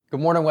Good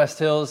morning, West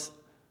Hills.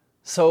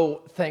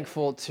 So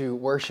thankful to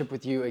worship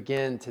with you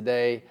again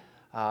today.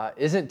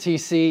 Isn't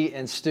TC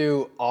and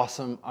Stu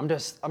awesome?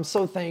 I'm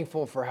so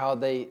thankful for how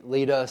they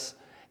lead us.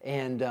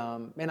 And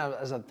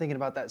as I'm thinking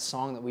about that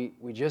song that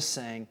we just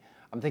sang,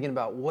 I'm thinking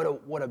about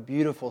what a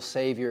beautiful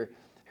Savior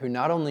who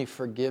not only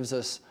forgives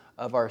us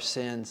of our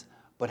sins,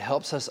 but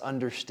helps us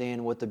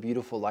understand what the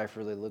beautiful life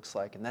really looks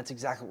like. And that's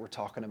exactly what we're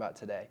talking about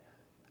today.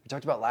 We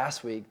talked about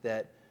last week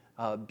that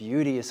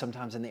beauty is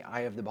sometimes in the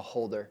eye of the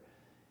beholder.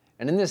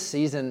 And in this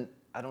season,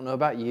 I don't know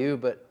about you,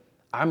 but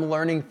I'm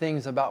learning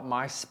things about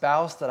my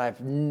spouse that I've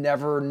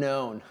never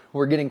known.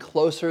 We're getting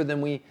closer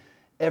than we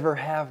ever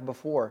have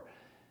before.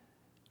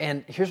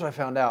 And here's what I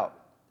found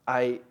out.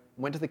 I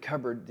went to the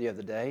cupboard the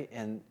other day,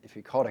 and if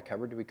you call it a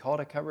cupboard, do we call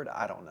it a cupboard?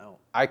 I don't know.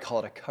 I call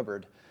it a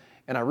cupboard.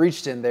 And I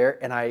reached in there,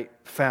 and I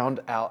found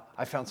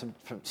some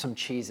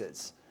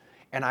Cheez-Its.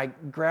 And I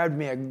grabbed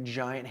me a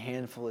giant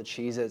handful of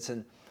Cheez-Its,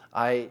 and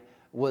I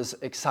was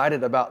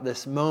excited about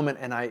this moment,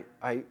 and I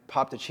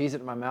popped a Cheez-It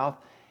in my mouth,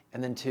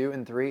 and then 2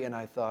 and 3, and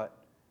I thought,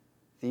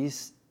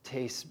 these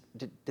taste,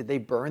 did they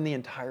burn the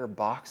entire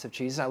box of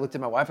Cheez-Its? And I looked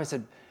at my wife, I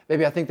said,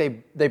 baby, I think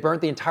they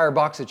burnt the entire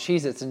box of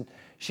Cheez-Its. And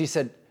she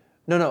said,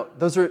 no,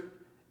 those are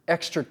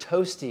extra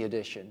toasty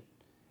edition.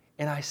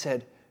 And I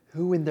said,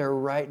 who in their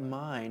right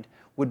mind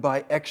would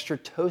buy extra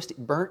toasty,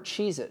 burnt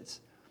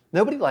Cheez-Its?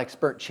 Nobody likes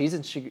burnt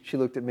Cheez-Its. She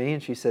looked at me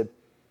and she said,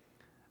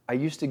 I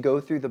used to go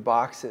through the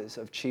boxes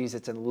of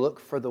Cheez-Its and look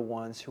for the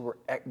ones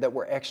that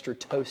were extra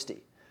toasty.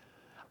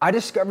 I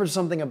discovered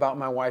something about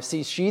my wife.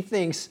 See, she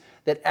thinks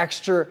that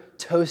extra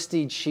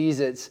toasty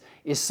Cheez-Its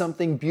is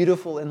something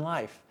beautiful in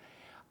life.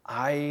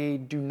 I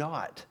do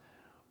not.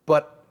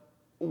 But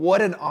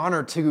what an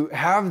honor to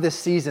have this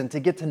season, to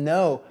get to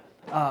know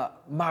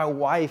my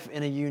wife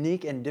in a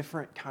unique and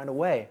different kind of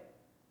way.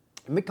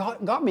 It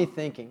got me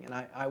thinking,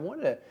 and I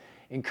wanted to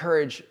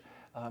encourage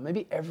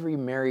maybe every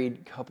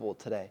married couple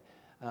today.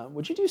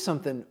 Would you do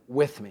something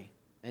with me?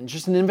 And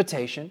just an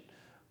invitation,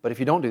 but if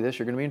you don't do this,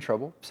 you're going to be in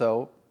trouble.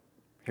 So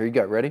here you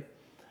go. Ready?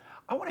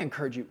 I want to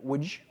encourage you,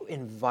 would you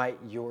invite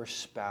your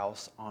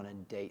spouse on a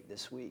date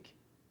this week?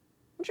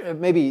 Would you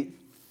maybe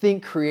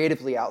think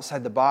creatively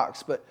outside the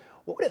box, but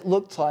what would it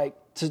look like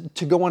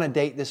to go on a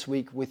date this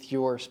week with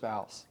your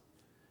spouse?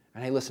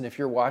 And hey, listen, if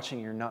you're watching,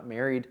 you're not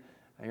married,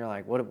 and you're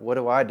like, what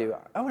do?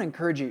 I want to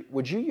encourage you,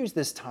 would you use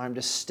this time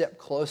to step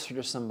closer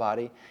to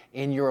somebody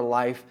in your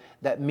life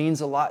that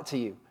means a lot to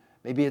you?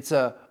 Maybe it's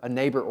a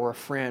neighbor or a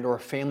friend or a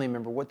family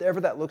member,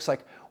 whatever that looks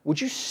like. Would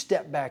you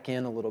step back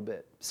in a little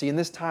bit? See, in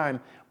this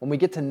time, when we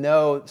get to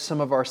know some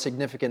of our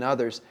significant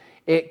others,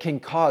 it can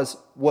cause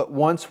what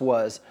once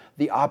was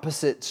the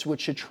opposites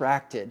which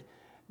attracted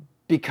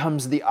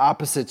becomes the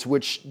opposites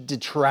which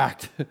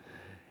detract.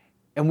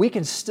 And we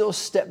can still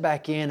step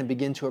back in and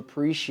begin to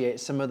appreciate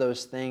some of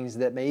those things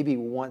that maybe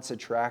once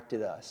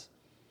attracted us.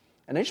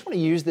 And I just want to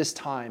use this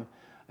time,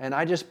 and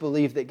I just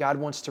believe that God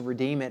wants to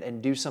redeem it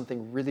and do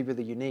something really,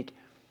 really unique.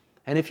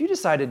 And if you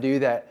decide to do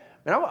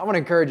that, I want to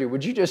encourage you,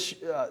 would you just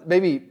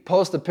maybe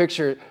post a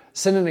picture,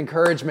 send an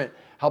encouragement,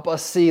 help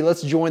us see,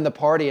 let's join the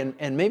party,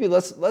 and maybe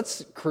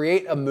let's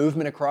create a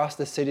movement across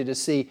the city to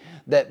see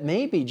that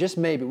maybe, just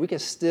maybe, we can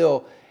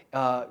still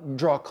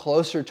draw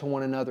closer to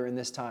one another in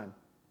this time.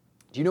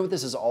 Do you know what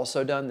this has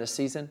also done this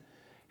season?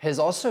 It has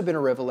also been a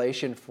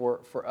revelation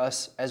for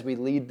us as we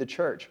lead the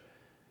church.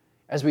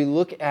 As we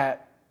look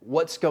at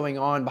what's going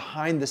on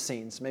behind the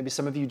scenes. Maybe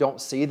some of you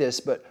don't see this,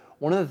 but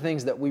one of the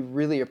things that we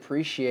really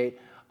appreciate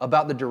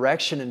about the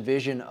direction and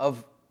vision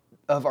of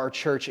our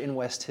church in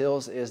West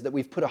Hills is that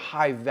we've put a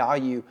high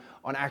value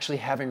on actually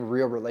having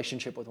real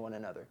relationship with one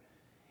another.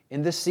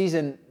 In this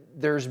season,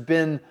 there's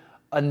been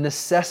a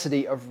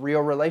necessity of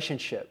real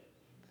relationship.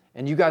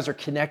 And you guys are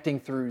connecting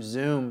through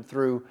Zoom,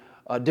 through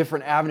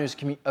different avenues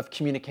of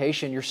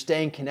communication. You're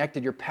staying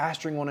connected. You're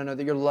pastoring one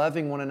another. You're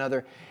loving one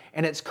another.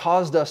 And it's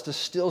caused us to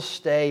still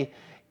stay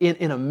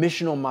in a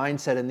missional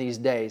mindset in these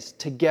days,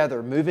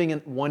 together, moving in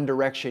one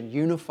direction,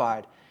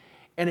 unified.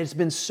 And it's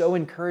been so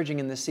encouraging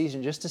in this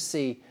season just to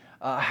see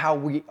how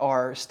we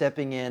are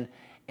stepping in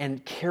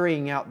and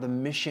carrying out the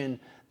mission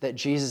that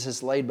Jesus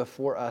has laid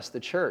before us,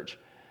 the church.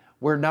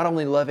 We're not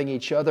only loving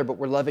each other, but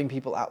we're loving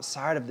people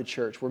outside of the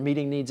church. We're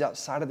meeting needs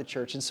outside of the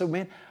church. And so,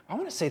 man, I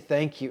want to say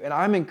thank you. And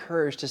I'm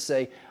encouraged to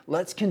say,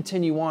 let's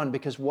continue on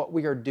because what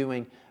we are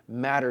doing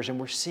matters. And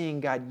we're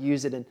seeing God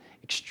use it in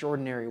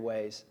extraordinary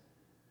ways.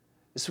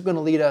 This is going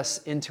to lead us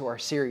into our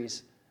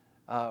series,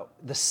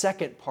 the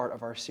second part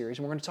of our series.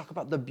 And we're going to talk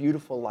about the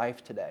beautiful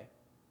life today.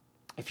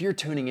 If you're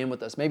tuning in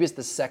with us, maybe it's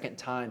the second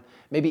time,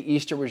 maybe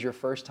Easter was your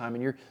first time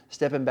and you're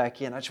stepping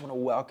back in, I just want to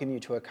welcome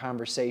you to a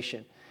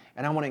conversation.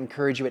 And I want to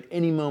encourage you at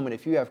any moment,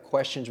 if you have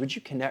questions, would you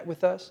connect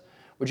with us?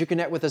 Would you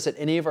connect with us at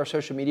any of our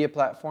social media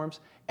platforms,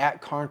 at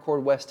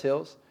Concord West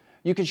Hills?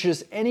 You can shoot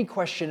us any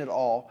question at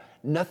all.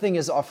 Nothing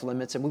is off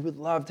limits, and we would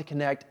love to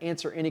connect,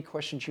 answer any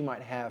questions you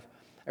might have,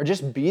 or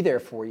just be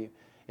there for you.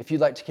 If you'd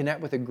like to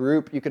connect with a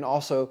group, you can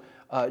also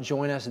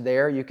join us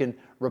there. You can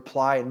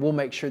reply, and we'll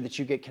make sure that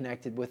you get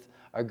connected with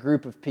a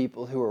group of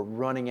people who are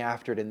running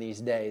after it in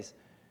these days.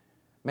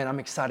 Man, I'm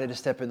excited to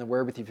step in the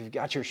Word with you. If you've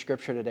got your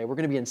scripture today, we're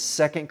going to be in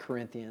 2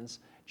 Corinthians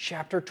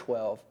chapter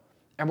 12,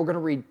 and we're going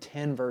to read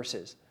 10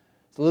 verses.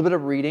 It's a little bit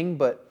of reading,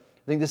 but I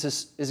think this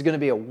is going to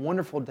be a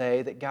wonderful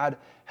day that God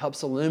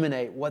helps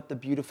illuminate what the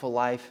beautiful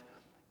life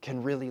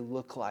can really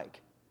look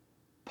like.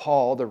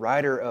 Paul, the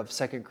writer of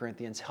 2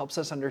 Corinthians, helps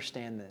us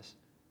understand this.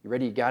 You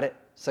ready? You got it?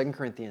 2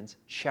 Corinthians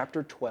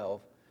chapter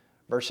 12,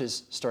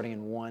 verses starting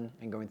in 1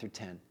 and going through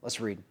 10. Let's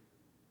read.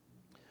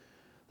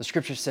 The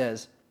scripture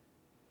says,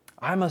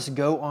 I must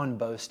go on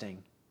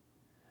boasting,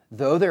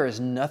 though there is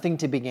nothing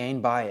to be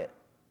gained by it.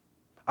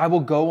 I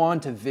will go on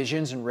to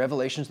visions and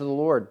revelations of the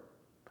Lord.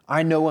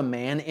 I know a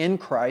man in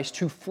Christ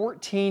who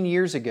 14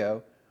 years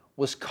ago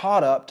was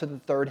caught up to the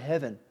third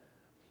heaven.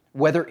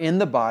 Whether in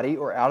the body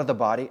or out of the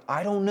body,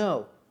 I don't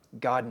know.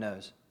 God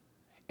knows.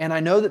 And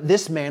I know that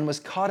this man was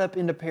caught up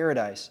into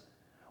paradise.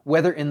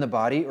 Whether in the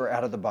body or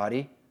out of the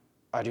body,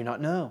 I do not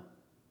know.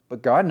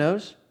 But God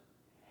knows.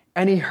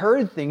 And he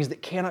heard things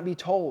that cannot be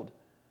told,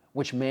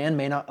 which man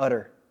may not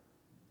utter.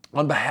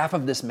 On behalf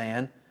of this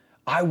man,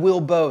 I will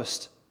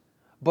boast,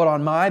 but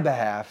on my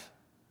behalf,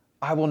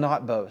 I will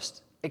not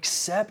boast,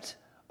 except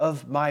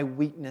of my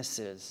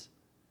weaknesses.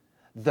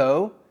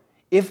 Though,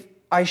 if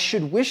I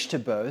should wish to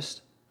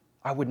boast,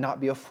 I would not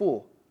be a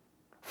fool,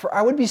 for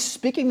I would be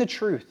speaking the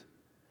truth,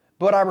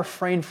 but I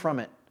refrain from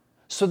it,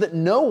 so that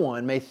no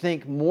one may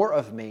think more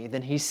of me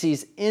than he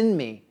sees in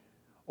me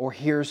or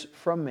hears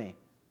from me.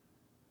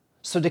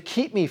 So to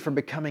keep me from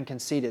becoming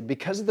conceited,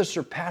 because of the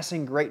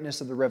surpassing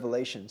greatness of the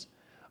revelations,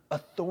 a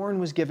thorn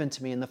was given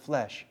to me in the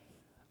flesh,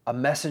 a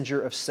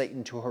messenger of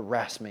Satan to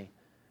harass me,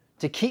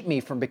 to keep me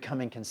from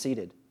becoming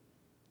conceited.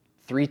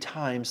 3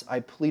 times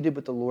I pleaded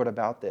with the Lord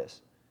about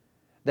this,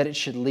 that it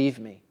should leave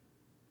me.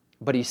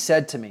 But he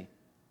said to me,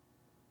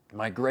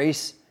 my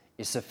grace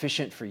is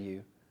sufficient for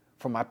you,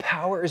 for my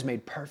power is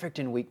made perfect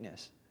in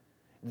weakness.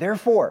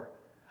 Therefore,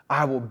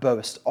 I will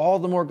boast all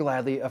the more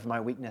gladly of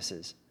my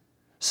weaknesses,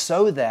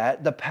 so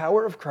that the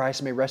power of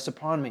Christ may rest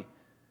upon me.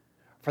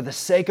 For the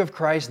sake of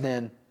Christ,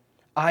 then,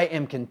 I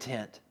am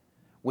content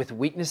with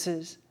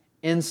weaknesses,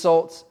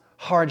 insults,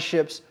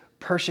 hardships,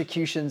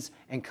 persecutions,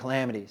 and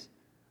calamities.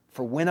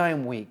 For when I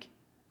am weak,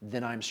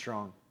 then I am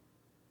strong.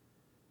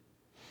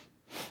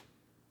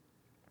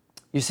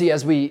 You see,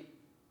 as we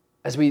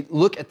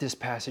look at this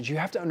passage, you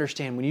have to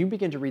understand, when you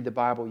begin to read the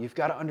Bible, you've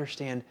got to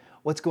understand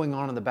what's going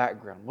on in the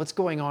background, what's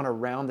going on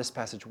around this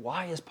passage.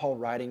 Why is Paul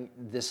writing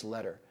this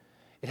letter?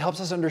 It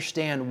helps us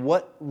understand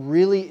what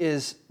really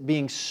is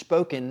being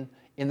spoken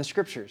in the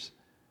Scriptures.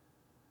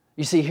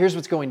 You see, here's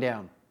what's going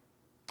down.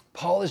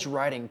 Paul is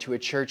writing to a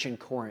church in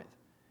Corinth.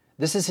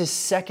 This is his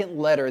second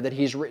letter that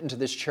he's written to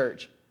this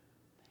church.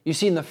 You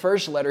see, in the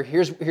first letter,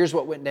 here's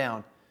what went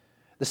down.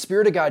 The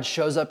Spirit of God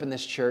shows up in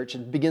this church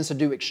and begins to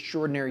do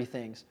extraordinary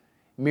things.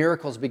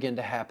 Miracles begin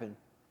to happen.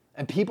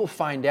 And people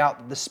find out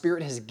that the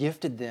Spirit has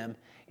gifted them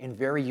in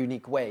very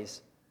unique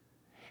ways.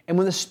 And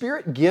when the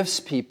Spirit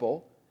gifts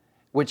people,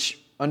 which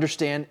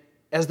understand,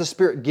 as the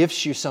Spirit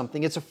gifts you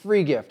something, it's a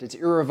free gift. It's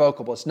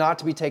irrevocable. It's not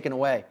to be taken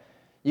away.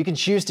 You can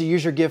choose to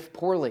use your gift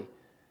poorly.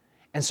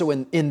 And so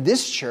in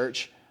this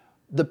church,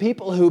 the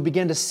people who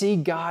begin to see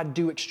God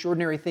do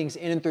extraordinary things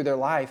in and through their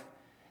life,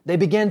 they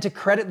begin to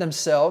credit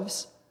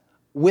themselves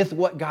with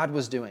what God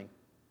was doing.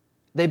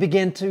 They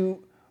begin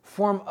to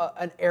form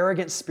an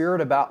arrogant spirit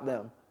about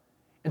them.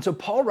 And so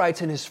Paul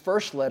writes in his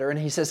first letter, and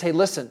he says, hey,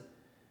 listen,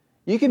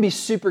 you can be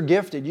super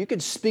gifted. You can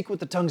speak with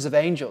the tongues of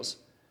angels.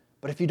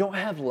 But if you don't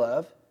have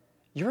love,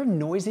 you're a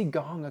noisy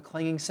gong, a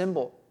clanging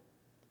cymbal.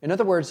 In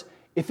other words,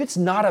 if it's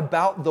not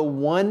about the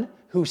one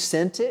who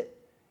sent it,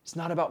 it's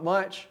not about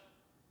much.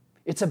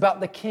 It's about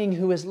the King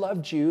who has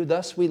loved you,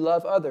 thus we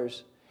love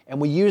others.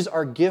 And we use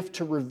our gift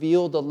to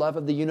reveal the love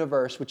of the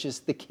universe, which is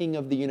the King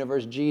of the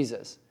universe,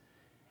 Jesus.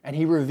 And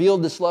he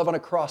revealed this love on a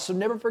cross. So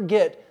never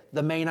forget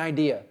the main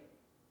idea.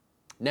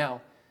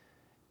 Now,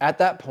 at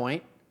that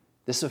point,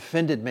 this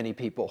offended many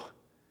people.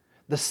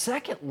 The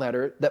second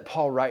letter that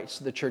Paul writes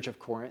to the church of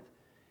Corinth,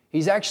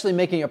 he's actually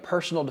making a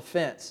personal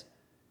defense.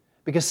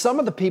 Because some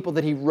of the people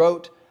that he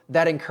wrote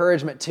that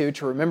encouragement to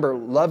remember,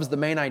 love's the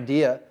main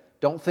idea,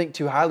 don't think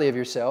too highly of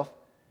yourself,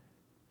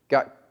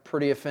 got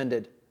pretty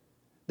offended.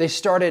 They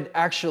started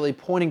actually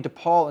pointing to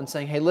Paul and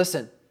saying, hey,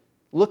 listen,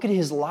 look at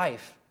his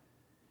life.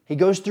 He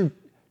goes through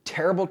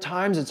terrible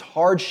times. It's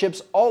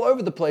hardships all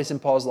over the place in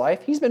Paul's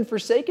life. He's been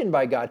forsaken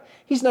by God.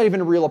 He's not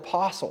even a real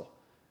apostle.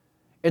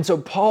 And so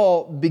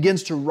Paul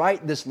begins to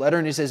write this letter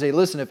and he says, hey,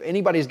 listen, if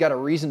anybody's got a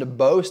reason to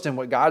boast in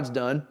what God's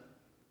done,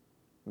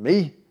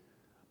 me.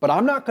 But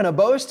I'm not going to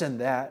boast in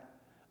that.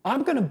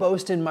 I'm going to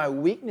boast in my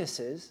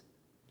weaknesses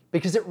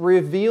because it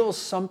reveals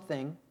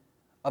something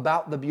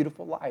about the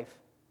beautiful life.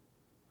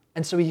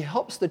 And so he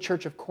helps the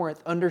church of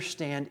Corinth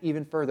understand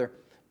even further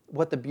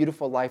what the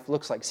beautiful life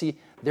looks like. See,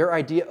 their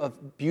idea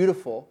of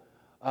beautiful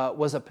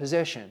was a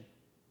position,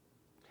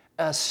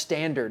 a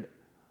standard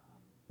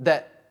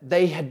that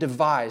they had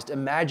devised,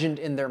 imagined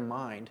in their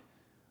mind,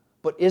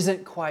 but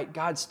isn't quite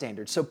God's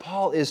standard. So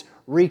Paul is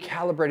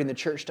recalibrating the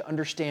church to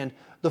understand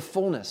the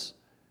fullness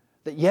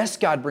that yes,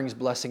 God brings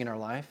blessing in our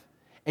life,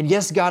 And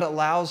yes, God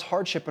allows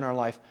hardship in our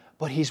life,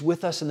 but He's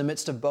with us in the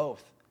midst of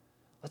both.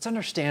 Let's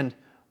understand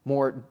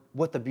more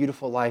what the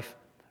beautiful life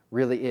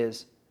really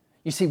is.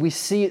 You see, we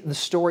see the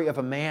story of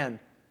a man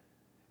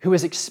who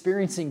is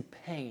experiencing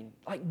pain,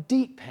 like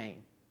deep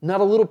pain,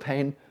 not a little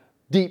pain,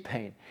 deep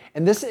pain.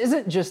 And this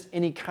isn't just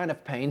any kind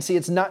of pain. See,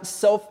 it's not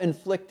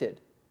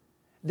self-inflicted.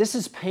 This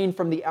is pain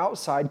from the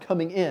outside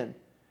coming in.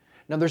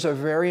 Now, there's a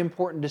very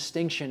important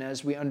distinction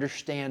as we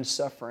understand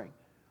suffering.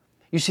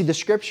 You see, the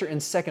scripture in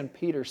 2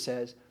 Peter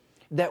says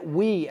that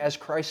we, as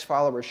Christ's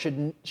followers,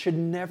 should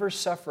never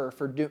suffer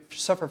for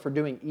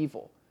doing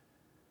evil.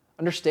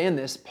 Understand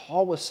this,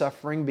 Paul was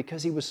suffering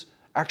because he was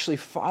actually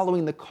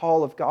following the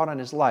call of God on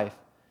his life.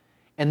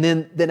 And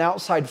then an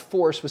outside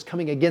force was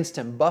coming against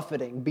him,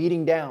 buffeting,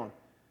 beating down.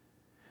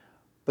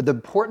 But the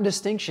important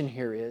distinction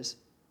here is,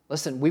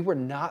 listen, we were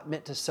not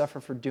meant to suffer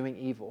for doing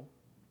evil.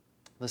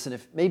 Listen,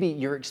 if maybe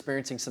you're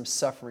experiencing some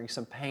suffering,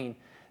 some pain,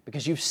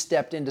 because you've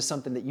stepped into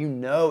something that you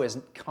know is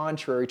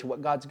contrary to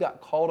what God's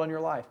got called on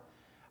your life,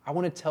 I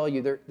want to tell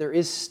you there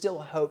is still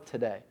hope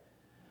today.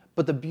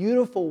 But the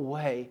beautiful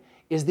way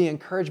is the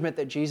encouragement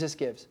that Jesus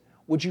gives.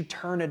 Would you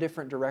turn a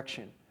different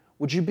direction?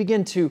 Would you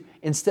begin to,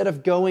 instead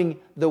of going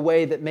the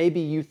way that maybe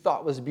you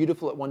thought was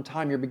beautiful at one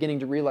time, you're beginning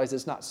to realize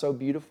it's not so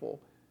beautiful?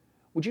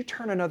 Would you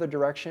turn another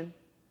direction?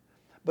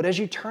 But as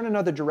you turn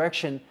another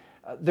direction,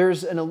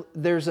 there's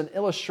an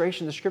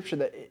illustration in the scripture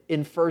that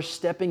infers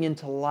stepping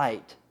into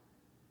light.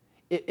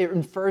 It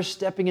infers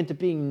stepping into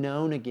being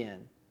known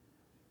again.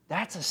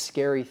 That's a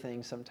scary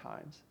thing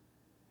sometimes.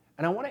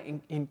 And I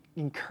want to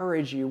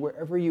encourage you,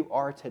 wherever you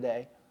are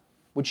today,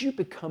 would you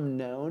become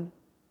known?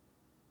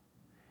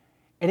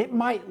 And it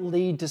might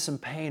lead to some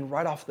pain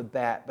right off the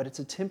bat, but it's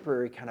a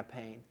temporary kind of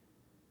pain.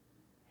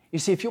 You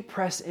see, if you'll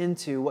press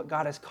into what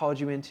God has called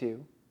you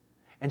into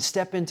and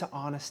step into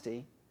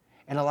honesty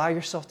and allow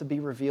yourself to be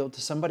revealed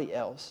to somebody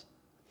else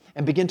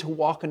and begin to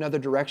walk another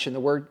direction, the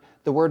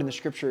word in the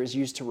scripture is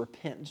used to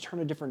repent, to turn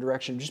a different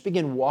direction. Just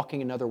begin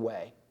walking another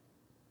way.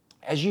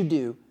 As you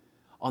do,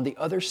 on the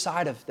other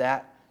side of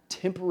that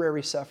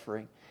temporary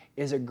suffering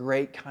is a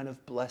great kind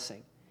of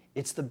blessing.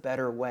 It's the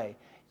better way.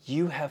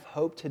 You have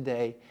hope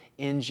today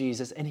in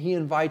Jesus, and He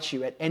invites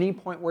you at any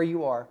point where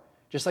you are,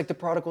 just like the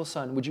prodigal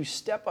son, would you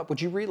step up?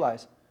 Would you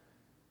realize,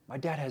 my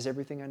dad has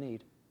everything I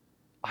need.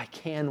 I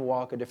can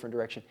walk a different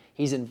direction.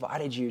 He's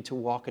invited you to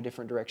walk a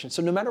different direction.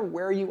 So no matter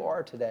where you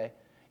are today,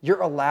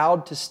 you're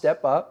allowed to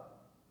step up,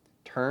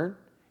 turn,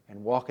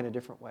 and walk in a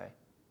different way.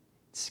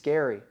 It's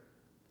scary,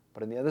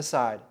 but on the other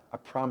side, I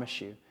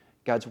promise you,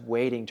 God's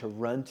waiting to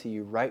run to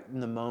you right in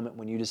the moment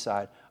when you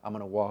decide, I'm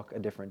going to walk a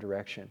different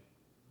direction.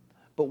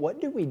 But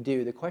what do we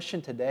do? The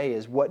question today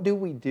is, what do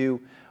we do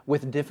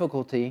with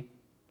difficulty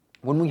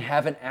when we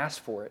haven't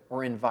asked for it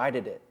or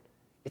invited it?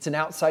 It's an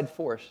outside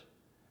force.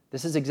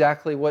 This is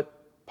exactly what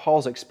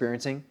Paul's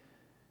experiencing.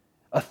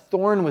 A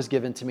thorn was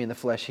given to me in the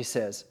flesh, he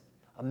says,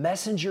 a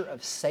messenger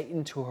of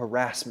Satan to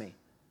harass me.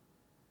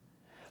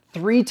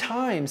 3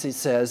 times, he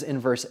says in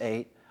verse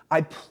 8,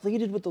 I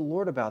pleaded with the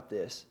Lord about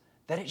this,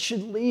 that it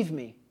should leave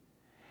me.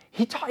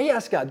 He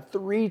asked God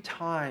 3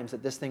 times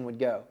that this thing would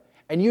go.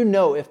 And you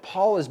know, if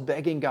Paul is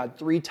begging God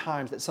 3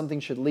 times that something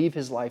should leave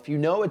his life, you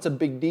know it's a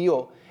big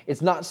deal.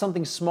 It's not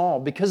something small.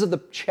 Because of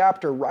the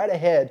chapter right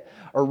ahead,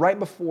 or right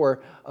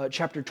before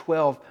chapter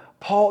 12,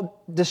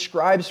 Paul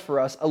describes for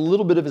us a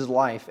little bit of his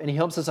life, and he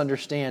helps us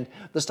understand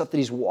the stuff that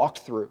he's walked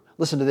through.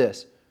 Listen to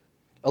this.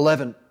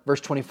 11,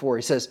 verse 24,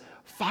 he says,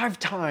 5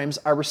 times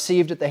I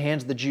received at the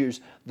hands of the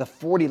Jews the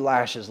 40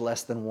 lashes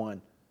less than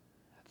 1.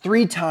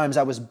 3 times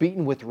I was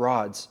beaten with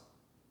rods.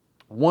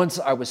 Once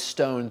I was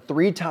stoned.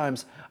 3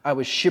 times I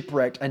was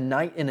shipwrecked. A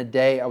night and a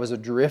day I was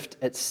adrift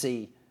at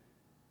sea.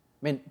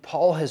 I mean,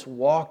 Paul has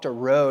walked a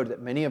road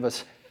that many of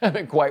us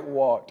haven't quite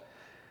walked.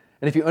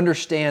 And if you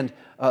understand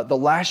the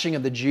lashing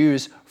of the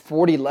Jews,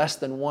 40 less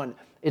than 1,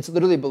 it's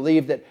literally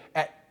believed that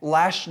at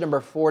lash number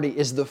 40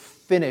 is the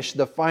finish,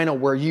 the final,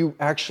 where you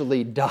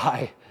actually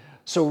die.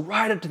 So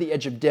right up to the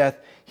edge of death,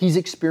 he's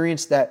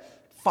experienced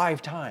that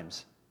 5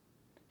 times.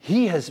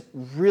 He has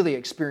really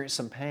experienced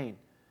some pain.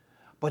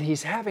 But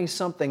he's having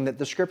something that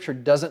the scripture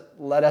doesn't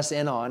let us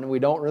in on. We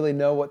don't really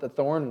know what the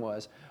thorn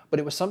was. But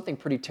it was something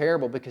pretty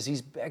terrible because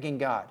he's begging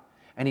God.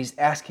 And he's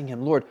asking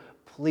him, Lord,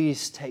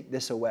 please take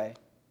this away.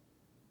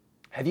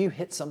 Have you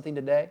hit something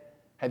today?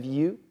 Have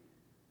you?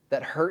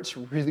 That hurts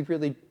really,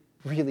 really,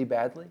 really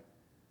badly?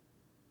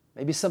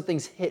 Maybe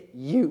something's hit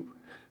you.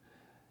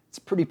 It's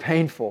pretty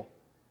painful.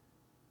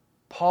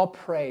 Paul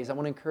prays. I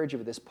want to encourage you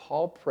with this.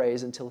 Paul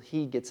prays until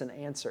he gets an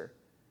answer.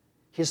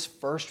 His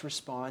first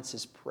response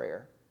is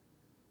prayer.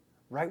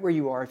 Right where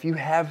you are, if you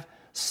have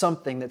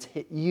something that's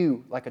hit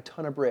you like a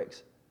ton of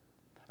bricks,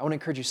 I want to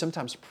encourage you,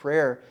 sometimes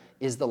prayer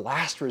is the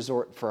last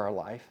resort for our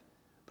life,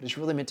 but it's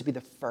really meant to be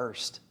the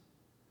first.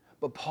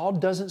 But Paul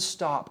doesn't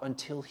stop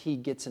until he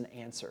gets an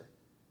answer.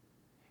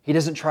 He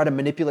doesn't try to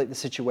manipulate the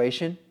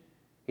situation.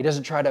 He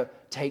doesn't try to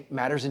take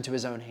matters into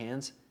his own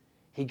hands.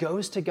 He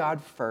goes to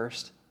God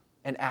first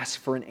and asks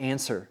for an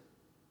answer.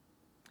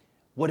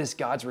 What is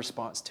God's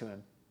response to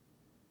him?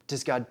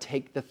 does God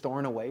take the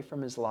thorn away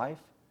from his life?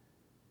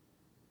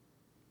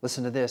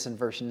 Listen to this in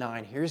verse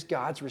 9. Here's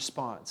God's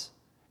response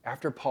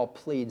after Paul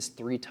pleads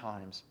 3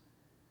 times.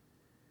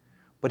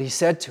 But he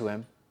said to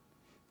him,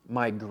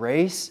 my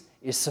grace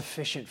is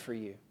sufficient for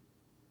you,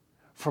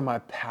 for my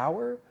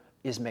power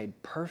is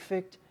made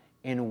perfect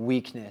in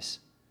weakness.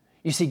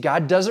 You see,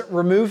 God doesn't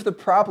remove the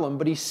problem,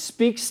 but he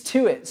speaks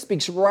to it,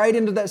 speaks right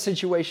into that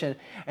situation.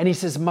 And he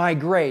says, my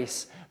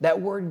grace, that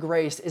word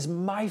grace is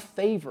my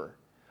favor.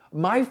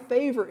 My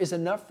favor is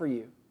enough for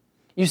you.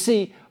 You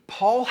see,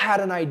 Paul had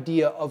an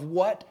idea of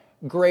what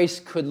grace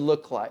could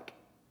look like.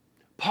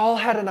 Paul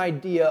had an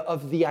idea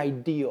of the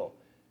ideal.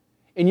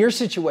 In your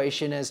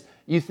situation, as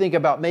you think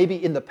about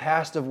maybe in the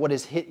past of what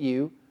has hit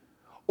you,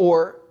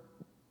 or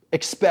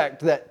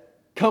expect that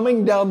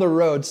coming down the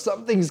road,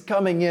 something's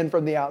coming in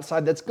from the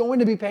outside that's going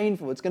to be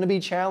painful, it's going to be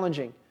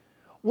challenging.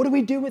 What do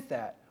we do with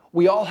that?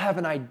 We all have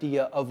an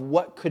idea of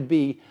what could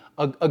be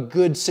a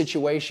good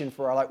situation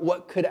for our life,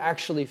 what could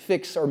actually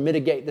fix or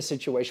mitigate the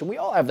situation. We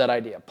all have that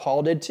idea.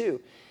 Paul did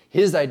too.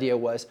 His idea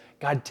was,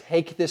 God,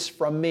 take this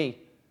from me.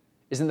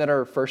 Isn't that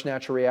our first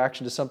natural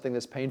reaction to something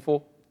that's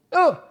painful?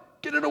 Oh,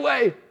 get it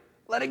away.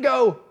 Let it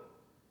go.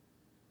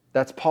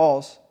 That's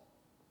Paul's.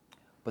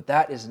 But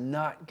that is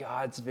not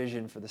God's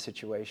vision for the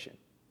situation.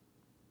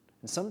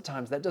 And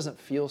sometimes that doesn't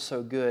feel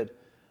so good.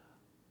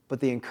 But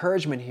the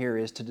encouragement here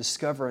is to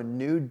discover a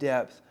new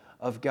depth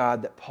of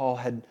God that Paul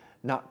had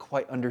not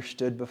quite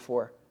understood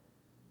before.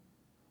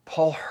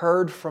 Paul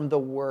heard from the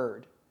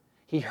Word.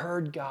 He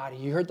heard God.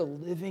 He heard the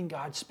living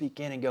God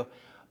speak in and go,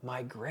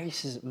 my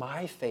grace is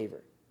my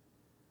favor.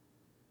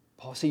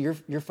 Paul, see,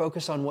 you're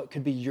focused on what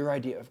could be your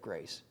idea of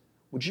grace.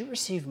 Would you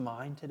receive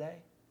mine today?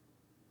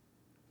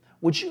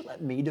 Would you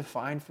let me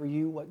define for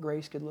you what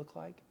grace could look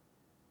like?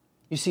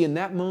 You see, in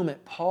that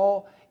moment,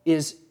 Paul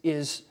is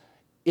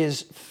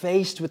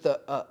faced with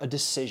a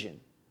decision.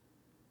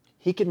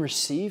 He can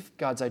receive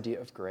God's idea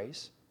of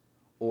grace,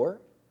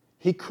 or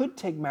he could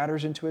take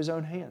matters into his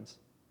own hands.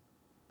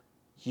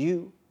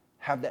 You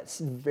have that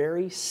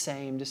very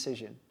same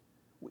decision.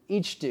 We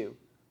each do,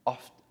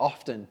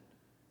 often.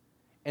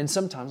 And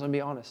sometimes, let me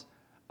be honest,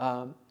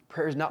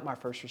 prayer is not my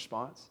first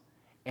response.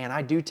 And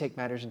I do take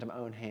matters into my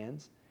own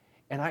hands.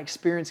 And I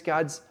experience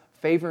God's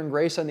favor and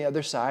grace on the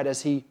other side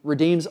as he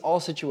redeems all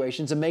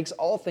situations and makes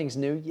all things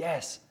new,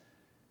 yes.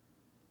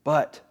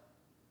 But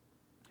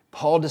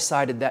Paul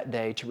decided that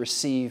day to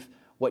receive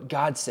what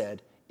God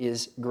said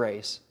is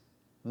grace.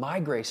 My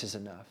grace is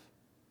enough.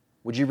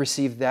 Would you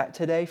receive that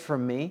today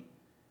from me?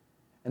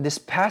 And this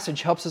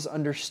passage helps us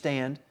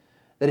understand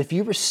that if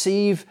you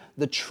receive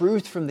the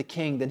truth from the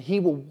King, then he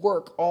will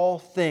work all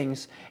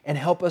things and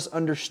help us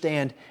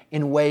understand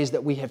in ways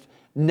that we have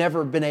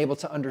never been able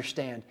to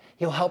understand.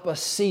 He'll help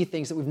us see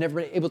things that we've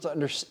never been able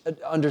to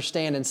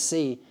understand and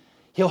see.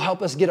 He'll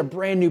help us get a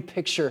brand new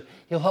picture.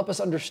 He'll help us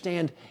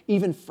understand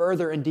even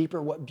further and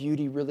deeper what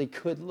beauty really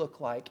could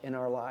look like in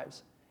our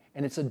lives.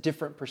 And it's a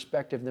different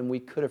perspective than we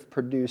could have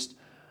produced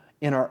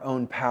in our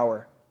own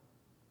power.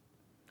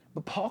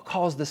 But Paul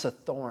calls this a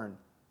thorn.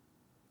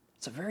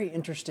 It's a very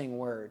interesting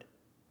word.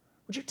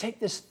 Would you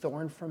take this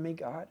thorn from me,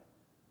 God?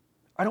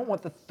 I don't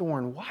want the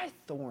thorn. Why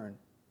thorn?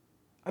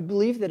 I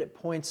believe that it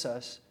points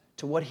us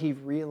to what he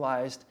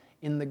realized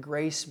in the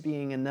grace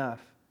being enough.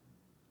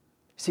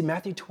 See,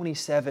 Matthew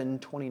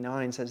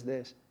 27:29 says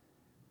this,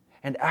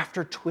 and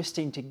after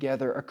twisting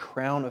together a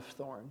crown of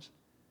thorns,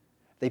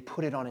 they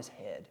put it on his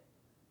head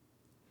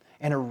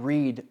and a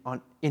reed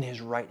in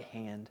his right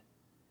hand.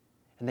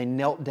 And they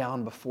knelt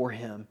down before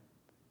him,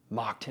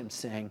 mocked him,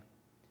 saying,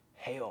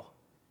 Hail,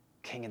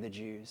 King of the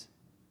Jews.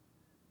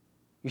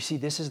 You see,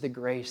 this is the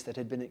grace that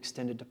had been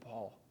extended to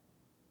Paul.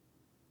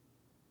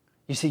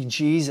 You see,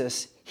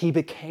 Jesus, he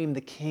became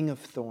the King of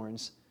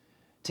thorns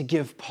to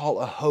give Paul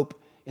a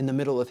hope in the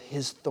middle of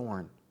his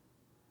thorn.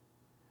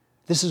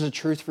 This is a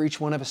truth for each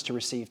one of us to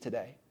receive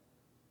today.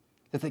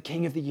 That the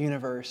King of the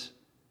universe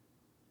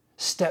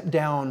stepped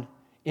down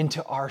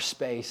into our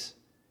space,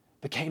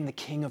 became the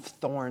King of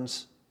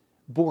thorns,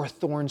 bore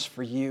thorns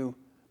for you,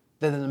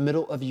 that in the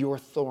middle of your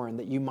thorn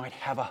that you might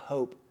have a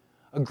hope,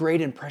 a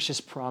great and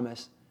precious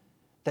promise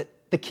that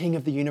the King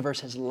of the universe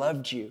has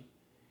loved you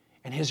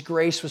and his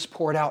grace was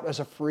poured out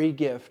as a free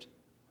gift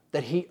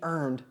that he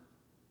earned.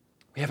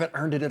 We haven't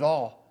earned it at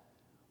all.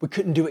 We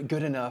couldn't do it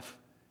good enough.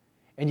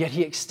 And yet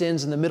he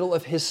extends in the middle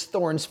of his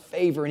thorns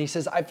favor, and he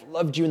says, I've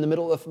loved you in the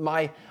middle of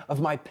my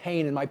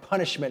pain and my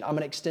punishment. I'm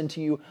going to extend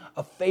to you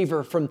a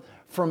favor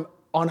from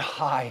on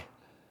high.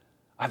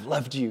 I've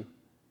loved you,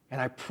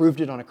 and I proved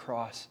it on a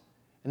cross.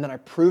 And then I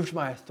proved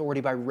my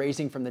authority by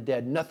raising from the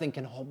dead. Nothing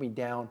can hold me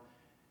down.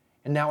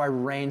 And now I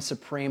reign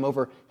supreme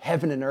over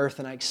heaven and earth,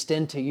 and I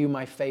extend to you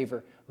my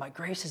favor. My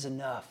grace is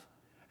enough.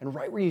 And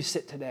right where you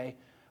sit today,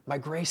 my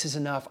grace is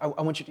enough. I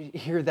want you to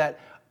hear that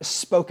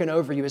spoken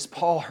over you as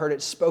Paul heard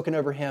it spoken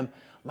over him.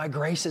 My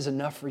grace is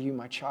enough for you,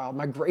 my child.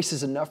 My grace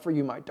is enough for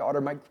you, my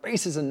daughter. My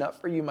grace is enough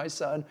for you, my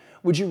son.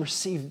 Would you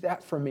receive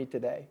that from me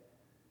today?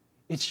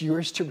 It's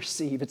yours to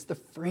receive. It's the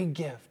free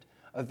gift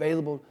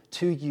available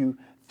to you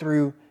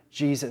through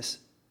Jesus.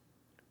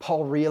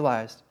 Paul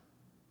realized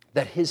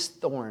that his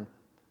thorn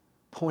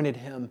pointed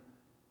him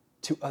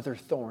to other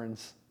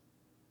thorns.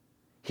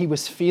 He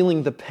was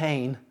feeling the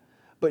pain,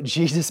 but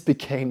Jesus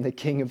became the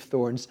King of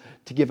Thorns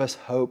to give us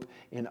hope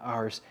in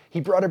ours.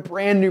 He brought a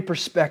brand new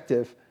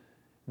perspective.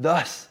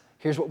 Thus,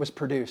 here's what was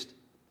produced: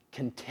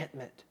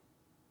 contentment.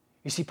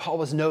 You see, Paul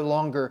was no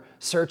longer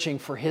searching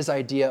for his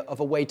idea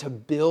of a way to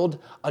build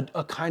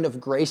a kind of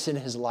grace in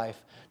his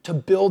life, to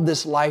build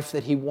this life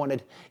that he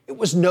wanted. It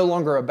was no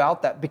longer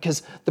about that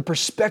because the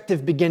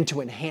perspective began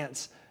to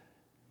enhance.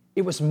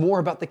 It was more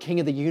about the King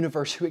of the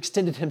universe who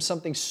extended him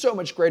something so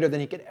much greater than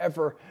he could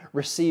ever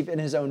receive in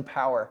his own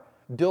power,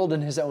 build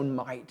in his own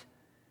might.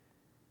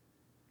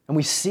 And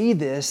we see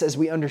this as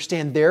we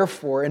understand,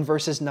 therefore, in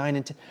verses 9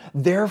 and 10.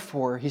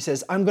 Therefore, he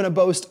says, I'm going to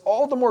boast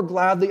all the more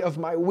gladly of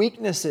my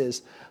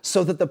weaknesses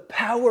so that the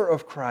power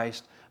of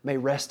Christ may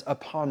rest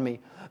upon me.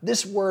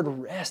 This word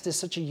rest is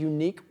such a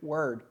unique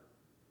word.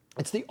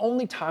 It's the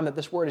only time that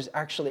this word is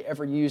actually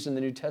ever used in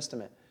the New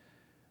Testament.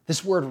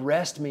 This word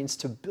rest means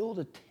to build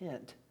a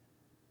tent.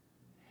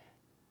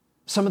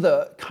 Some of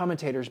the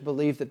commentators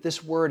believe that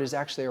this word is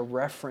actually a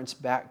reference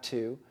back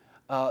to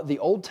the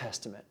Old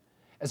Testament.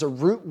 As a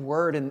root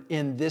word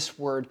in this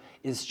word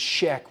is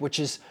shek, which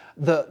is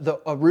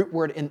a root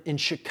word in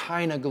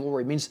Shekinah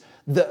glory. It means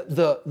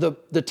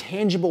the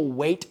tangible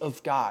weight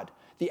of God,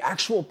 the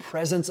actual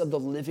presence of the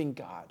living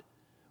God.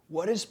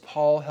 What is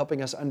Paul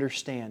helping us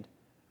understand?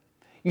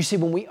 You see,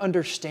 when we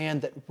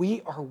understand that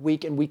we are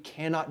weak and we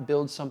cannot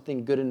build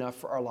something good enough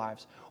for our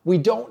lives, we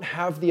don't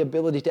have the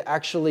ability to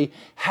actually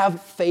have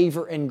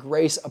favor and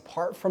grace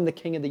apart from the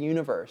King of the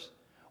universe.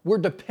 We're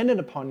dependent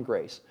upon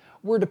grace.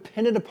 We're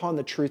dependent upon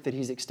the truth that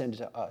He's extended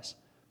to us.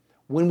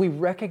 When we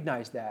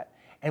recognize that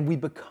and we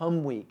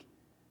become weak,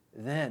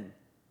 then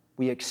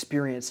we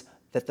experience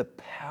that the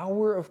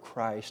power of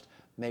Christ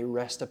may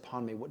rest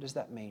upon me. What does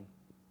that mean?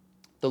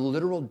 The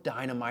literal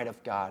dynamite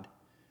of God.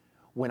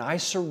 When I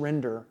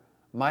surrender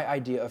my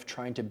idea of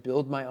trying to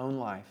build my own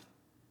life,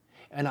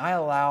 and I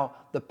allow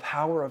the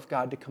power of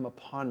God to come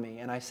upon me,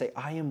 and I say,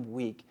 I am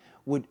weak.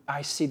 Would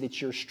I see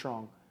that you're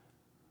strong?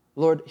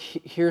 Lord,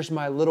 here's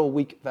my little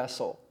weak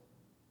vessel.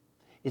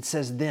 It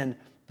says, then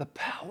the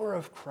power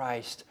of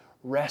Christ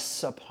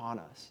rests upon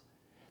us.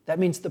 That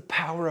means the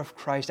power of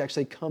Christ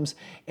actually comes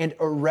and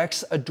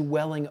erects a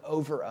dwelling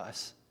over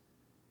us.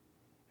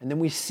 And then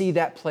we see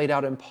that played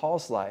out in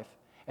Paul's life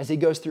as he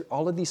goes through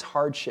all of these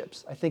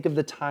hardships. I think of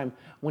the time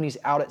when he's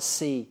out at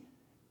sea,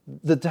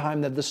 the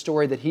time of the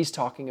story that he's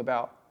talking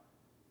about.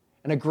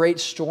 And a great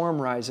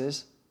storm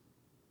rises.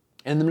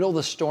 And in the middle of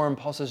the storm,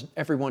 Paul says,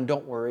 everyone,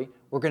 don't worry.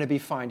 We're going to be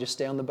fine. Just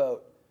stay on the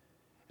boat.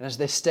 And as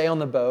they stay on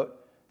the boat,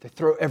 they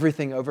throw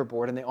everything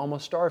overboard and they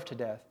almost starve to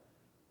death.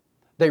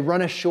 They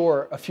run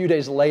ashore a few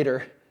days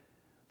later.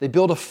 They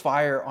build a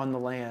fire on the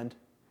land.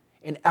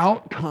 And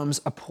out comes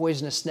a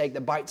poisonous snake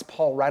that bites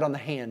Paul right on the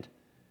hand.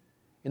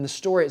 In the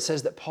story, it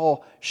says that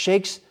Paul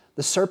shakes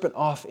the serpent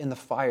off in the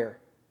fire.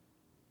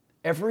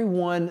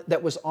 Everyone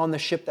that was on the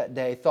ship that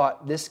day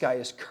thought, this guy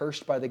is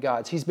cursed by the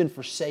gods. He's been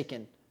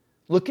forsaken.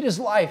 Look at his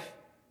life.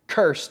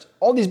 Cursed.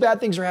 All these bad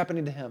things are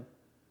happening to him.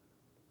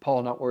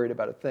 Paul not worried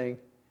about a thing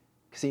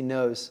because he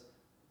knows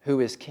who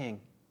is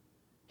king.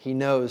 He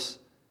knows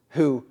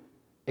who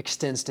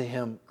extends to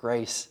him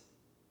grace.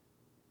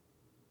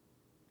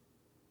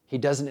 He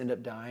doesn't end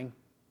up dying.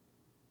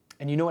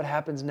 And you know what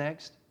happens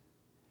next?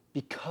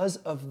 Because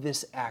of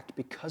this act,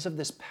 because of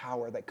this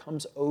power that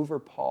comes over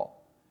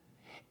Paul,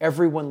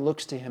 everyone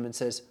looks to him and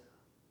says,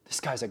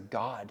 this guy's a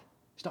god.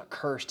 He's not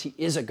cursed. He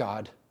is a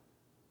god.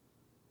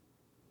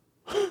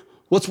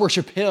 Let's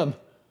worship him.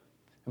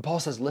 And Paul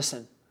says,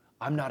 listen,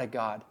 I'm not a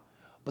god,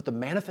 but the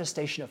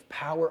manifestation of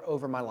power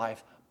over my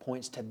life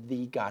points to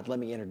the God. Let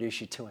me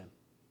introduce you to him.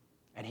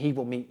 And he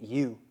will meet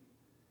you.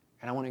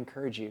 And I want to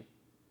encourage you,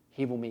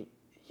 he will meet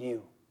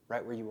you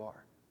right where you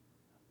are.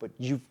 But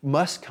you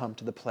must come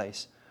to the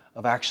place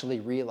of actually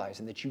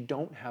realizing that you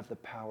don't have the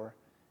power,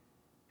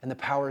 and the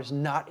power is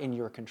not in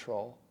your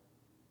control.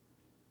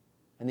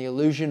 And the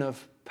illusion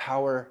of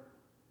power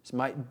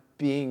might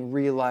being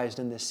realized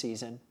in this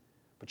season,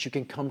 but you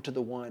can come to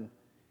the one.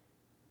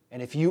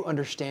 And if you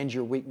understand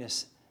your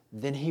weakness,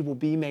 then he will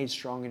be made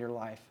strong in your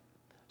life.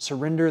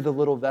 Surrender the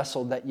little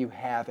vessel that you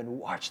have and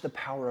watch the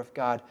power of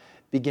God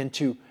begin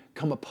to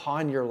come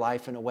upon your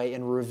life in a way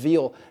and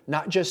reveal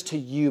not just to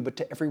you, but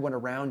to everyone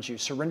around you.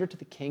 Surrender to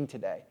the King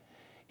today.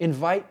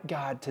 Invite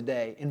God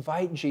today.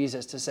 Invite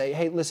Jesus to say,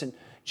 hey, listen,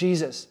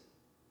 Jesus,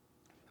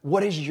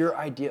 what is your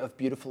idea of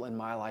beautiful in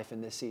my life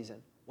in this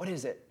season? What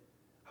is it?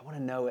 I want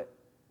to know it.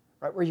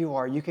 Right where you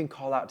are, you can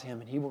call out to him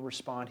and he will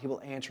respond. He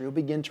will answer. He'll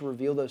begin to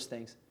reveal those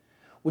things.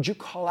 Would you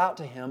call out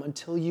to him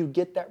until you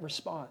get that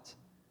response?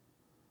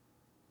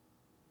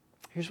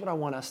 Here's what I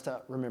want us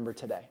to remember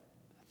today.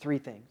 3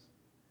 things.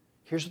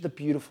 Here's what the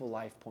beautiful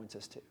life points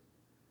us to.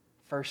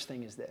 First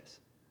thing is this.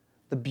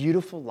 The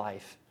beautiful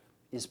life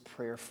is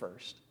prayer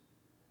first.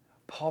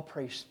 Paul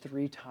prays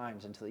 3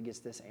 times until he gets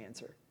this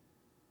answer.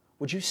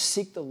 Would you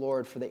seek the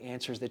Lord for the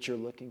answers that you're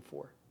looking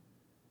for?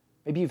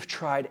 Maybe you've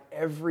tried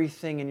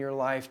everything in your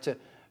life to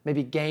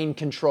maybe gain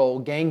control,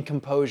 gain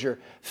composure,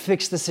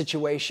 fix the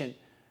situation.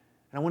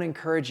 And I want to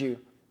encourage you,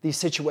 these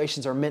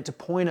situations are meant to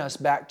point us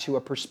back to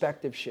a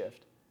perspective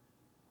shift.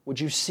 Would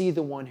you see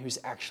the one who's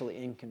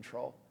actually in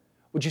control?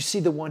 Would you see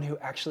the one who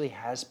actually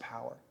has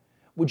power?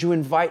 Would you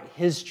invite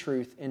his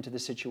truth into the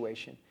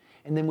situation?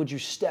 And then would you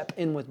step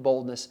in with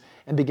boldness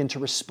and begin to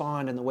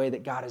respond in the way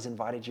that God has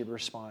invited you to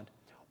respond?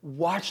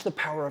 Watch the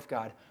power of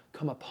God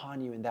come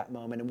upon you in that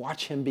moment and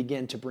watch him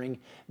begin to bring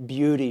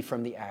beauty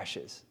from the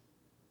ashes.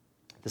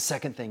 The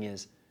second thing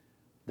is,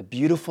 the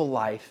beautiful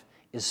life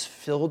is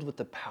filled with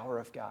the power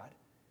of God.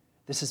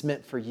 This is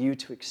meant for you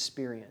to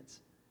experience.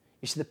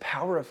 You see, the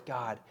power of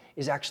God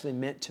is actually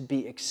meant to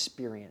be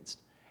experienced.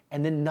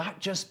 And then not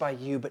just by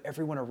you, but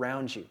everyone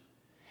around you.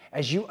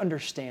 As you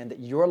understand that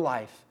your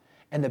life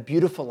and the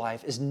beautiful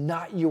life is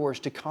not yours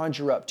to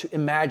conjure up, to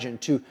imagine,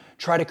 to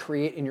try to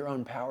create in your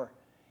own power.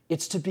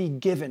 It's to be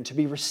given, to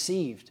be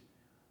received.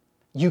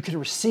 You can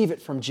receive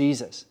it from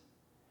Jesus.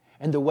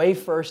 And the way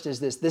first is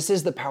this. This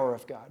is the power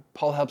of God.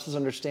 Paul helps us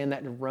understand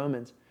that in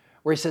Romans,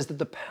 where he says that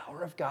the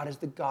power of God is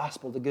the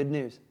gospel, the good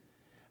news.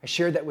 I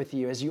shared that with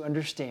you as you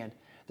understand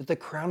that the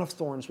crown of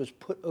thorns was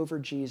put over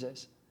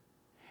Jesus.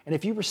 And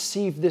if you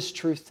receive this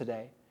truth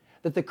today,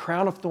 that the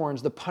crown of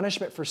thorns, the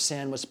punishment for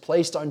sin, was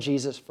placed on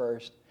Jesus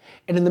first.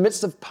 And in the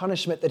midst of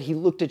punishment that he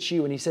looked at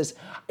you and he says,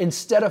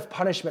 instead of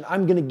punishment,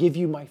 I'm going to give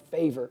you my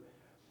favor.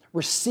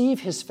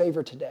 Receive his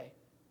favor today.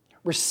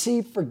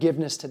 Receive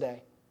forgiveness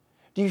today.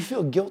 Do you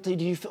feel guilty?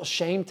 Do you feel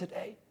shame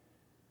today?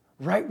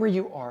 Right where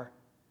you are,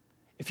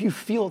 if you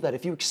feel that,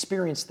 if you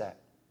experience that,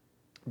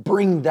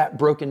 bring that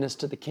brokenness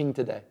to the King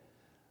today.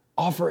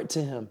 Offer it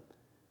to him.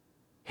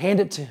 Hand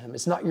it to him.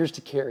 It's not yours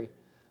to carry.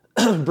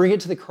 Bring it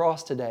to the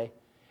cross today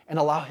and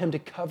allow him to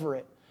cover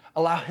it.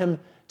 Allow him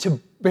to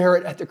bear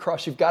it at the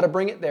cross. You've got to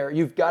bring it there.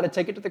 You've got to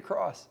take it to the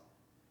cross.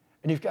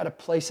 And you've got to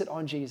place it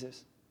on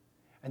Jesus.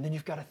 And then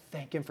you've got to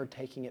thank him for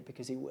taking it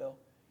because he will.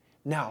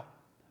 Now,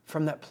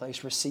 from that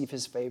place, receive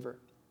his favor.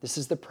 This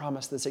is the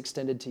promise that's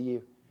extended to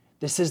you.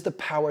 This is the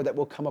power that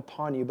will come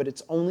upon you, but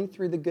it's only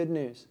through the good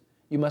news.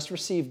 You must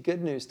receive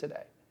good news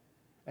today.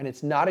 And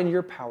it's not in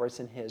your power, it's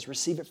in his.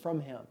 Receive it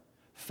from him.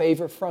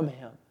 Favor from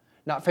him.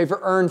 Not favor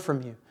earned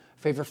from you.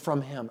 Favor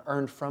from him,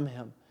 earned from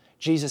him.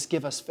 Jesus,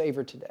 give us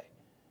favor today.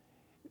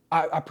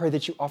 I pray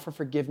that you offer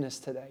forgiveness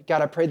today.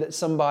 God, I pray that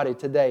somebody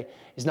today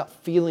is not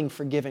feeling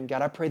forgiven.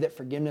 God, I pray that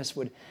forgiveness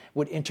would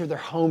enter their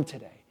home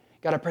today.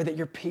 God, I pray that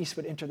your peace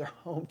would enter their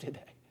home today.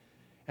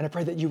 And I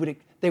pray that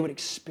they would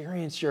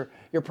experience your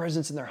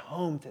presence in their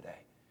home today.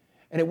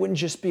 And it wouldn't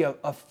just be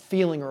a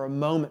feeling or a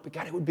moment, but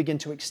God, it would begin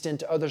to extend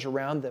to others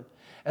around them.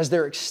 As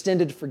they're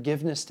extended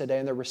forgiveness today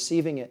and they're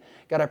receiving it,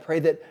 God, I pray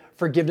that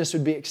forgiveness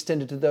would be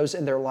extended to those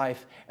in their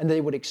life and they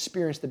would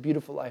experience the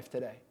beautiful life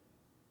today.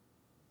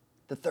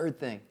 The third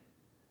thing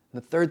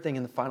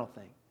and the final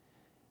thing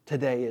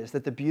today is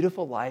that the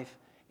beautiful life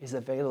is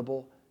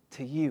available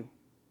to you.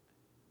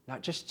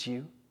 Not just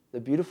you. The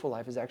beautiful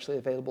life is actually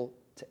available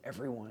to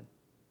everyone.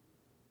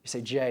 You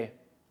say, Jay,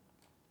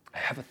 I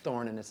have a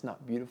thorn and it's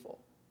not beautiful.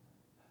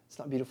 It's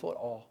not beautiful at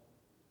all.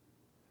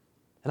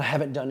 And I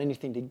haven't done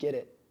anything to get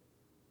it.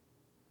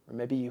 Or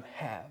maybe you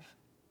have.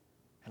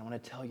 And I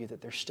want to tell you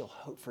that there's still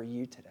hope for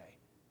you today.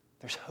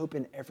 There's hope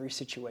in every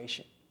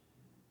situation.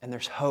 And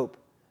there's hope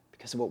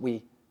because of what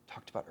we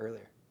talked about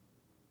earlier.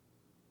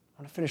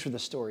 I want to finish with a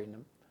story.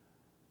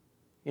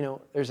 You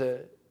know, there's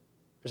a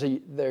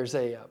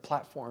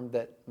platform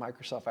that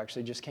Microsoft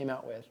actually just came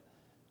out with.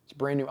 It's a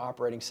brand new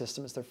operating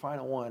system. It's their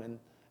final one. And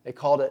they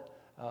called it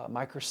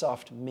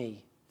Microsoft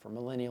Me for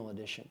Millennial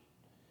Edition.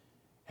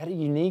 It had a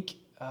unique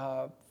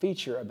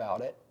feature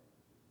about it.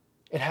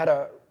 It had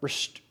a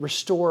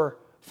restore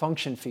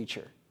function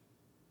feature.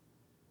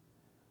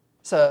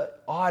 It's an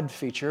odd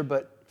feature,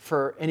 but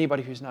for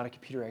anybody who's not a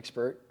computer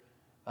expert,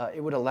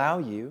 it would allow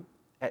you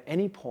at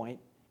any point,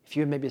 if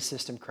you had maybe a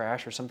system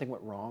crash or something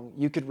went wrong,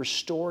 you could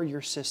restore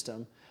your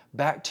system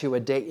back to a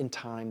date and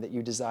time that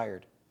you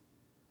desired.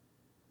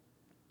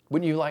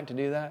 Wouldn't you like to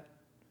do that?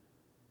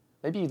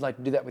 Maybe you'd like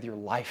to do that with your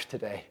life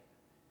today.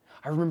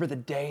 I remember the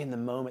day and the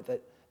moment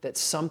that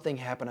something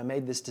happened. I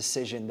made this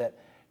decision that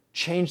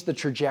changed the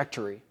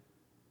trajectory.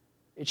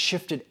 It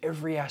shifted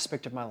every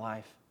aspect of my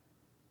life.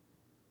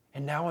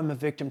 And now I'm a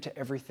victim to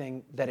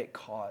everything that it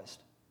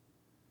caused.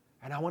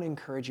 And I want to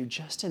encourage you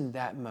just in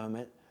that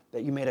moment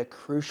that you made a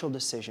crucial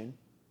decision,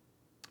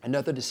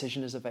 another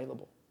decision is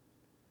available.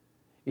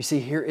 You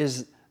see, here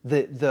is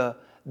the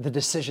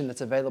decision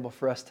that's available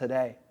for us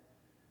today.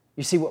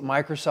 You see what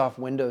Microsoft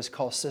Windows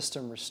calls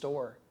System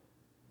Restore,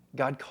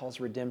 God calls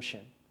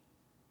redemption.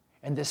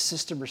 And this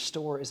System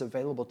Restore is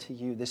available to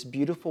you. This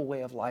beautiful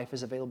way of life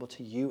is available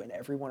to you and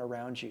everyone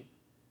around you.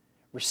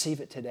 Receive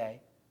it today.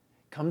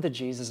 Come to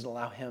Jesus and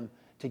allow him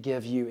to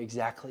give you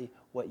exactly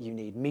what you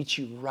need. Meet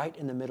you right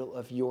in the middle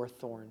of your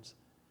thorns.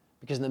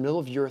 Because in the middle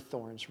of your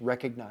thorns,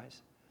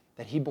 recognize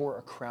that he bore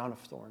a crown of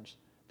thorns,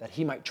 that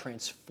he might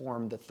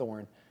transform the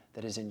thorn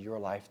that is in your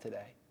life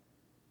today.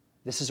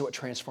 This is what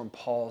transformed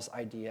Paul's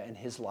idea in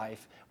his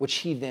life, which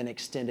he then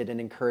extended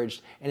and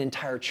encouraged an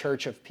entire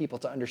church of people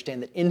to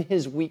understand that in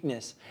his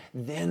weakness,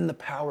 then the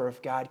power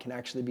of God can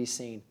actually be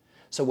seen.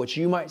 So what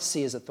you might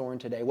see as a thorn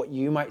today, what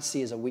you might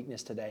see as a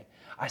weakness today,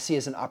 I see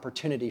as an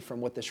opportunity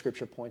from what the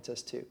scripture points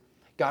us to.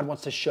 God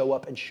wants to show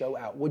up and show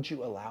out. Would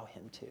you allow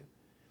him to?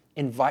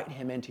 Invite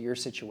him into your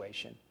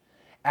situation.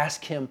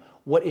 Ask him,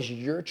 what is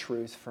your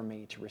truth for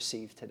me to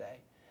receive today?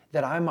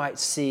 That I might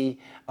see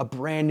a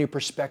brand new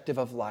perspective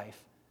of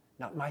life.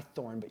 Not my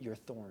thorn, but your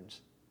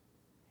thorns.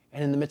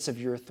 And in the midst of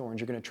your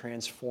thorns, you're going to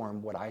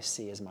transform what I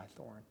see as my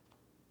thorn.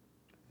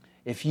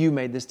 If you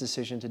made this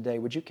decision today,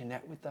 would you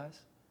connect with us?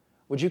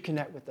 Would you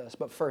connect with us?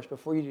 But first,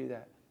 before you do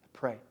that,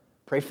 pray.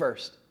 Pray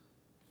first.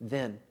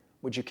 Then,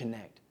 would you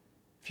connect?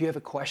 If you have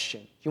a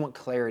question, if you want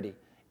clarity,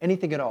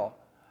 anything at all,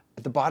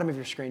 at the bottom of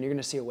your screen, you're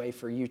going to see a way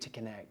for you to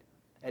connect.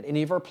 At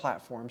any of our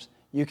platforms,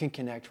 you can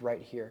connect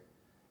right here.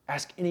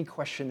 Ask any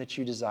question that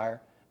you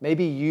desire.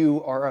 Maybe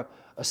you are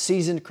a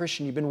seasoned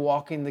Christian. You've been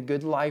walking the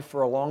good life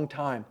for a long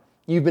time.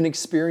 You've been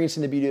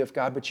experiencing the beauty of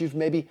God, but you've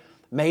maybe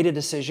made a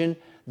decision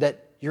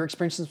that you're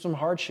experiencing some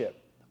hardship.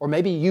 Or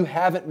maybe you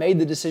haven't made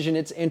the decision,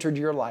 it's entered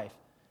your life.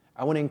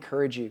 I want to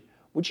encourage you,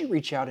 would you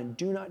reach out and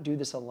do not do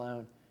this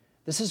alone?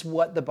 This is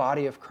what the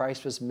body of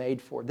Christ was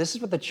made for. This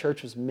is what the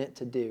church was meant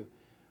to do.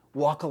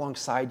 Walk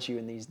alongside you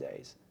in these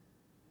days.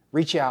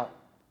 Reach out,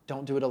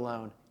 don't do it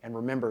alone, and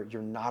remember,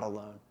 you're not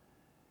alone.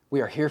 We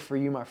are here for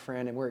you, my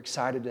friend, and we're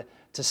excited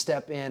to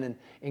step in and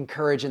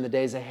encourage in the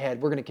days ahead.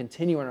 We're going to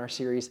continue in our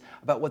series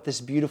about what this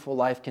beautiful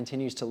life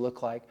continues to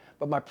look like.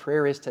 But my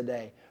prayer is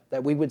today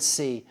that we would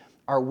see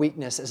our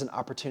weakness as an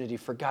opportunity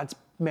for God's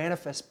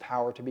manifest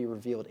power to be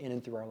revealed in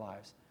and through our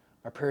lives.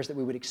 My prayer is that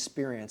we would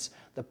experience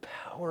the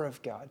power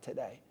of God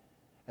today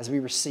as we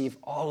receive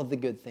all of the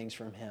good things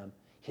from him.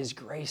 His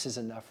grace is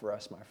enough for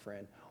us, my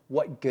friend.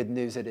 What good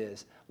news it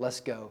is. Let's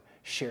go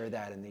share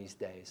that in these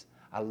days.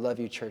 I love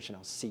you, church, and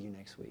I'll see you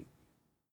next week.